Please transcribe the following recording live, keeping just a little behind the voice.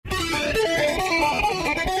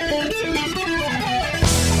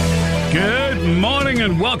Good morning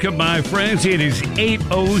and welcome, my friends. It is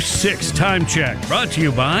 8:06 time check. Brought to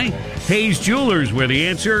you by Hayes Jewelers, where the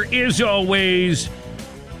answer is always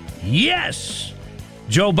yes.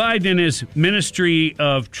 Joe Biden and his Ministry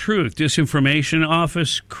of Truth Disinformation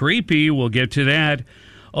Office, creepy. We'll get to that.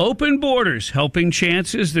 Open borders, helping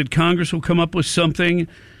chances that Congress will come up with something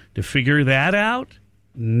to figure that out?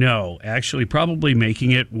 No, actually probably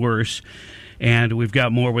making it worse. And we've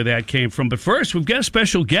got more where that came from. But first, we've got a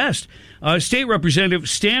special guest. State Representative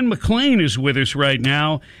Stan McClain is with us right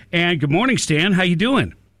now. And good morning, Stan. How you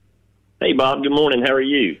doing? Hey, Bob. Good morning. How are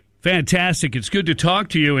you? Fantastic. It's good to talk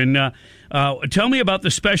to you. And tell me about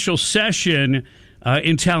the special session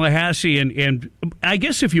in Tallahassee. And I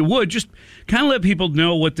guess if you would, just kind of let people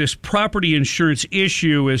know what this property insurance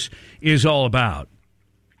issue is all about.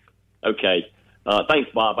 Okay. Thanks,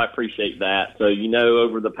 Bob. I appreciate that. So,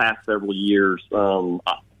 over the past several years, homeowners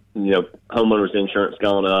insurance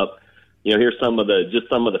gone up. Here's some of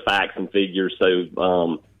the facts and figures. So,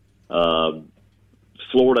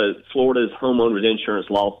 Florida's homeowners insurance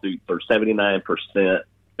lawsuits are 79%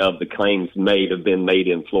 of the claims made have been made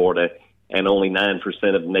in Florida, and only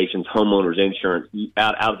 9% of the nation's homeowners insurance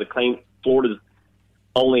out of the claims. Florida's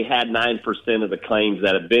only had 9% of the claims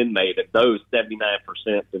that have been made. Of those,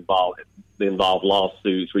 79% involve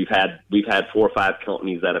lawsuits. We've had 4 or 5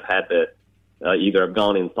 companies that have had to either have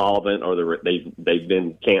gone insolvent or they've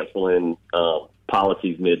been canceling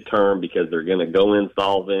policies midterm because they're going to go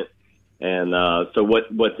insolvent. And so what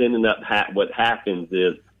happens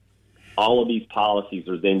is all of these policies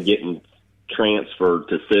are then getting transferred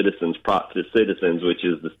to Citizens, which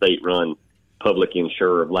is the state-run public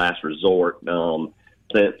insurer of last resort.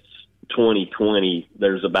 Since 2020,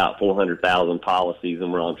 there's about 400,000 policies,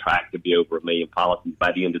 and we're on track to be over 1 million policies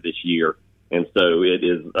by the end of this year. And so it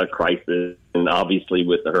is a crisis. And obviously,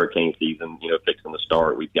 with the hurricane season, fixing to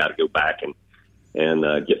start, we've got to go back and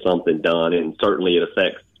get something done. And certainly, it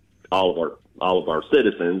affects all of our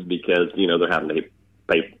citizens because they're having to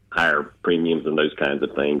pay higher premiums and those kinds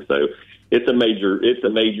of things. So it's a major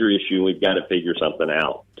issue. And we've got to figure something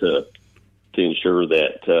out to ensure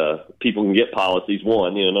that people can get policies.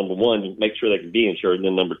 Number one, make sure they can be insured, and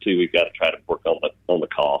then number two, we've got to try to work on the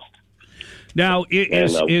cost. Now,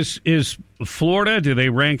 is Florida? Do they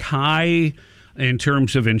rank high in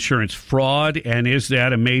terms of insurance fraud, and is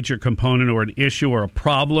that a major component or an issue or a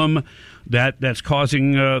problem that's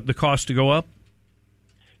causing the cost to go up?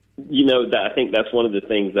 I think that's one of the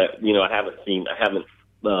things that I haven't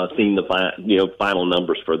seen the final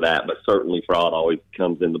numbers for that, but certainly fraud always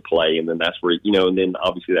comes into play, and then that's where and then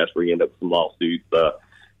obviously that's where you end up with some lawsuits.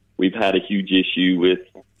 We've had a huge issue with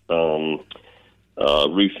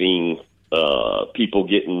roofing, people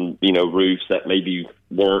getting roofs that maybe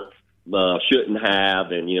shouldn't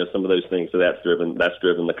have, and some of those things. So that's driven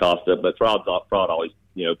the cost up. But fraud always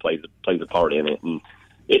plays a part in it, and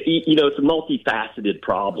it's a multifaceted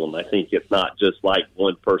problem. I think it's not just like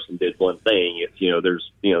one person did one thing. It's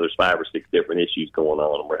there's 5 or 6 different issues going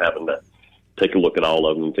on, and we're having to take a look at all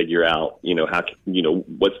of them and figure out how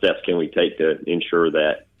what steps can we take to ensure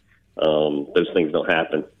that those things don't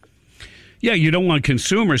happen. Yeah, you don't want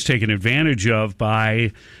consumers taken advantage of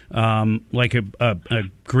by like a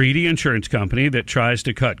greedy insurance company that tries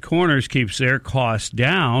to cut corners, keeps their costs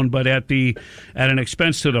down, but at an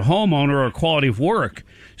expense to the homeowner or quality of work.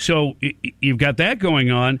 So you've got that going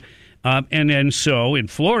on. And then so in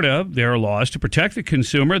Florida, there are laws to protect the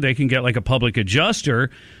consumer. They can get like a public adjuster.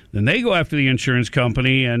 Then they go after the insurance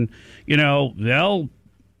company and,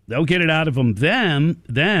 they'll get it out of them then,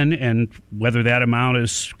 and whether that amount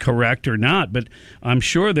is correct or not. But I'm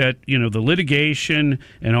sure that, the litigation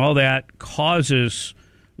and all that causes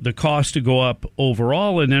the cost to go up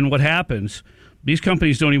overall. And then what happens? These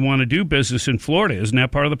companies don't even want to do business in Florida. Isn't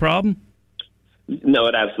that part of the problem? No,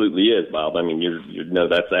 it absolutely is, Bob. I mean,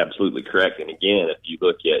 that's absolutely correct. And again, if you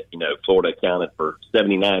look at, Florida accounted for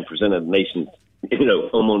 79% of the nation's,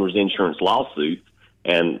 homeowners insurance lawsuits,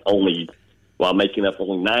 and while making up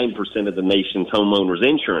only 9% of the nation's homeowners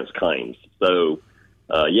insurance claims. So,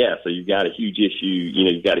 so you've got a huge issue.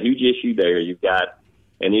 You've got a huge issue there. You've got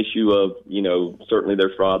an issue of, certainly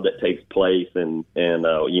there's fraud that takes place, and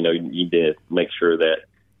you need to make sure that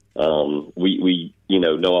we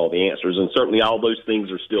know all the answers. And certainly all those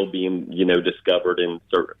things are still being, discovered. And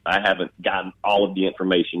I haven't gotten all of the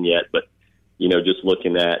information yet, but, just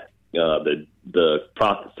looking at the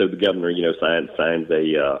process. So the governor, signs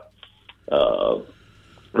a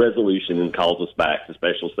resolution and calls us back to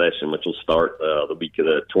special session, which will start the week of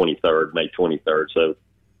the 23rd, May 23rd. So,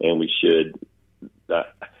 and we should,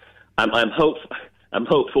 I'm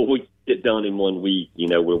hopeful we get done in 1 week.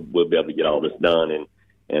 We'll be able to get all this done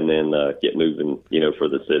and then get moving, for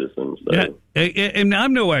the citizens. So. Yeah, and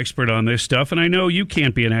I'm no expert on this stuff, and I know you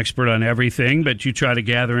can't be an expert on everything, but you try to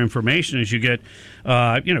gather information as you get,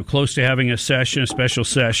 close to having a special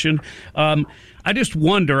session. I just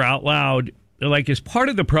wonder out loud, like, is part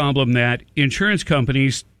of the problem that insurance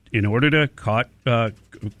companies, in order to cut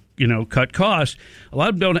costs, a lot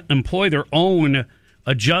of them don't employ their own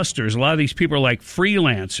adjusters. A lot of these people are like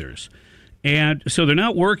freelancers. And so they're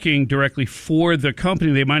not working directly for the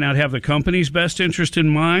company. They might not have the company's best interest in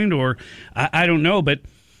mind, or I don't know. But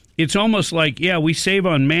it's almost like, yeah, we save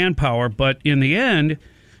on manpower, but in the end,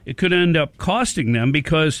 it could end up costing them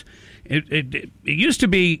because it used to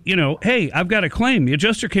be, hey, I've got a claim. The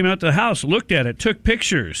adjuster came out to the house, looked at it, took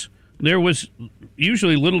pictures. There was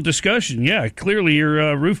usually little discussion. Yeah, clearly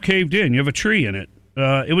your roof caved in. You have a tree in it.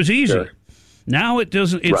 It was easy. Sure. Now it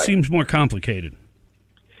doesn't. It seems more complicated.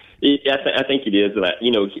 I think it is.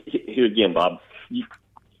 Here again, Bob,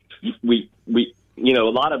 we a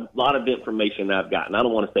lot of information that I've gotten. I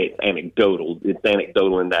don't want to say it's anecdotal. It's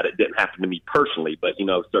anecdotal in that it didn't happen to me personally, but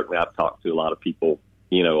certainly I've talked to a lot of people.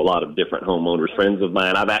 A lot of different homeowners, friends of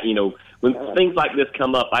mine. When things like this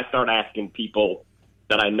come up, I start asking people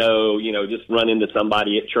that I know. Just run into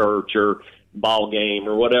somebody at church or ball game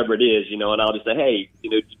or whatever it is. And I'll just say, hey,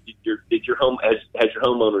 has your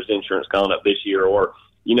homeowner's insurance gone up this year, or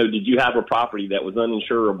did you have a property that was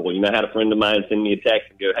uninsurable? I had a friend of mine send me a text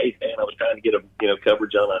and go, hey, Stan, I was trying to get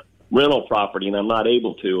coverage on a rental property and I'm not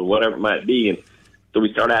able to, or whatever it might be. And so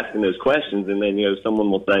we start asking those questions, and then,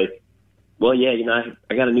 someone will say, well, yeah,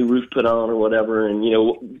 I got a new roof put on or whatever. And,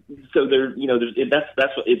 so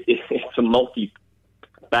that's what it's a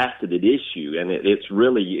multifaceted issue. And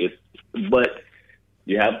but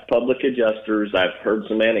you have public adjusters. I've heard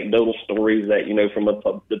some anecdotal stories that, from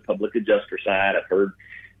the public adjuster side. I've heard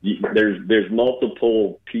there's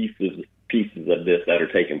multiple pieces of this that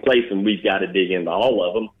are taking place, and we've got to dig into all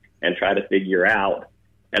of them and try to figure out.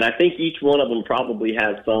 And I think each one of them probably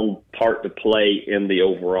has some part to play in the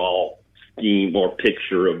overall scheme or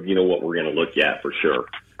picture of, what we're going to look at for sure.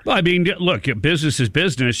 Well, I mean, look, business is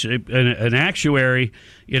business. An actuary,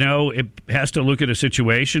 it has to look at a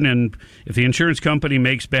situation, and if the insurance company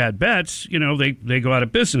makes bad bets, they go out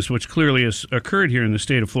of business, which clearly has occurred here in the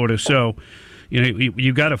state of Florida. So,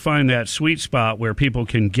 you got to find that sweet spot where people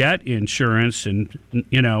can get insurance and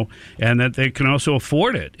that they can also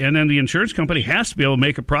afford it. And then the insurance company has to be able to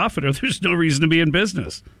make a profit, or there's no reason to be in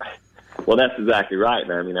business. Well, that's exactly right.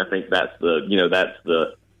 I mean, I think that's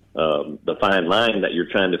the fine line that you're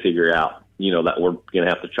trying to figure out, that we're going to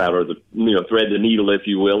have to try to, thread the needle, if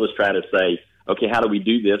you will, is try to say, okay, how do we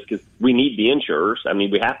do this? Because we need the insurers. I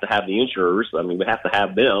mean, we have to have the insurers. I mean, we have to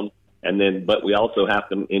have them. And then, but we also have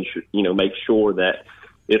to make sure that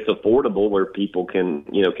it's affordable where people can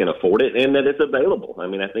afford it and that it's available. I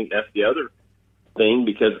mean, I think that's the other thing,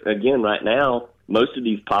 because again, right now, most of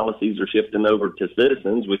these policies are shifting over to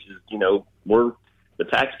Citizens, which is, we're the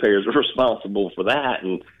taxpayers are responsible for that.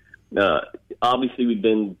 And obviously we've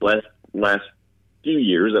been blessed last few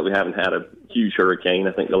years that we haven't had a huge hurricane.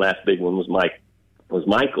 I think the last big one was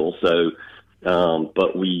Michael. So,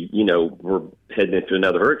 but we're heading into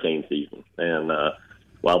another hurricane season. And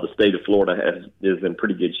while the state of Florida is in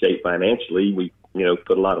pretty good shape financially, we,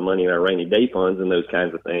 put a lot of money in our rainy day funds and those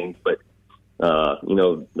kinds of things. But,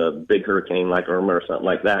 the big hurricane like Irma or something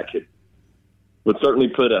like that would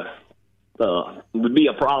certainly would be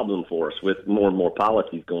a problem for us with more and more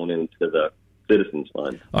policies going into the Citizens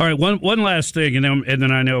Fund. All right, one last thing, and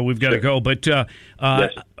then I know we've got to go. But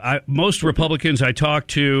yes. Most Republicans I talk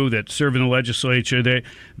to that serve in the legislature,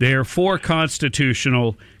 they are for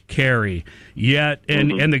constitutional carry. Yet,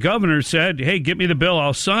 and the governor said, "Hey, get me the bill,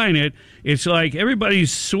 I'll sign it." It's like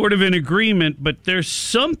everybody's sort of in agreement, but there's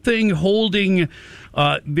something holding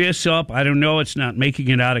this up. I don't know. It's not making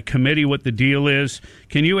it out of committee what the deal is.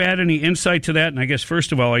 Can you add any insight to that? And I guess,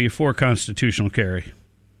 first of all, are you for constitutional carry?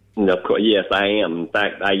 Of course, yes, I am. In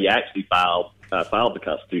fact, I actually filed the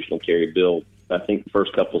constitutional carry bill. I think the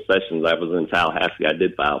first couple of sessions I was in Tallahassee, I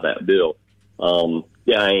did file that bill.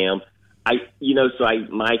 Yeah, I am. My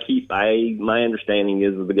understanding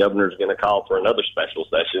is that the governor is going to call for another special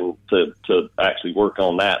session to actually work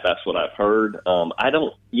on that. That's what I've heard. I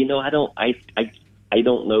don't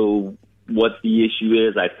know what the issue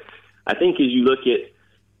is. I think as you look at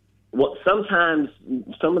sometimes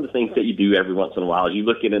some of the things that you do every once in a while is you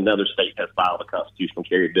look at another state has filed a constitutional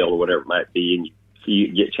carry bill or whatever it might be, and you see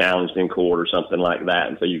it get challenged in court or something like that.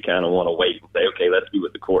 And so you kind of want to wait and say, okay, let's see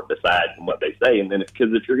what the court decides and what they say. And then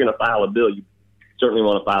because if you're going to file a bill, you certainly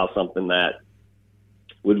want to file something that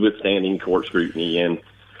would withstand in court scrutiny. And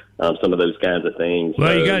some of those kinds of things.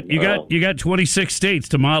 Well, so, you got 26 states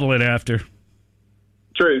to model it after.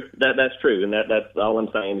 True, that's true, and that's all I'm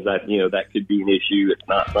saying is that that could be an issue. It's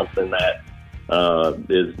not something that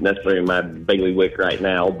is necessarily my bailiwick right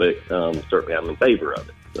now, but certainly I'm in favor of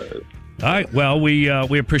it. So. All right. Well, we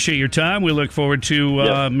appreciate your time. We look forward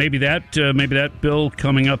to maybe that bill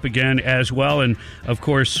coming up again as well. And of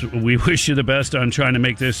course, we wish you the best on trying to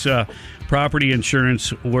make this property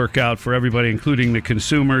insurance work out for everybody, including the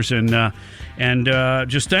consumers. And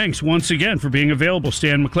just thanks once again for being available,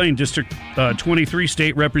 Stan McLean, District 23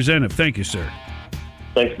 State Representative. Thank you, sir.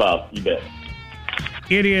 Thanks, Bob. You bet.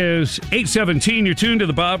 It is 8:17. You're tuned to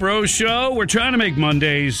the Bob Rose Show. We're trying to make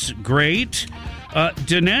Mondays great.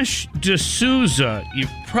 Dinesh D'Souza,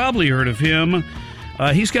 you've probably heard of him.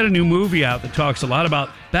 He's got a new movie out that talks a lot about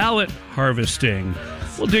ballot harvesting.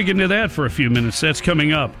 We'll dig into that for a few minutes. That's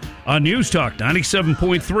coming up on News Talk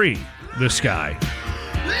 97.3, The Sky.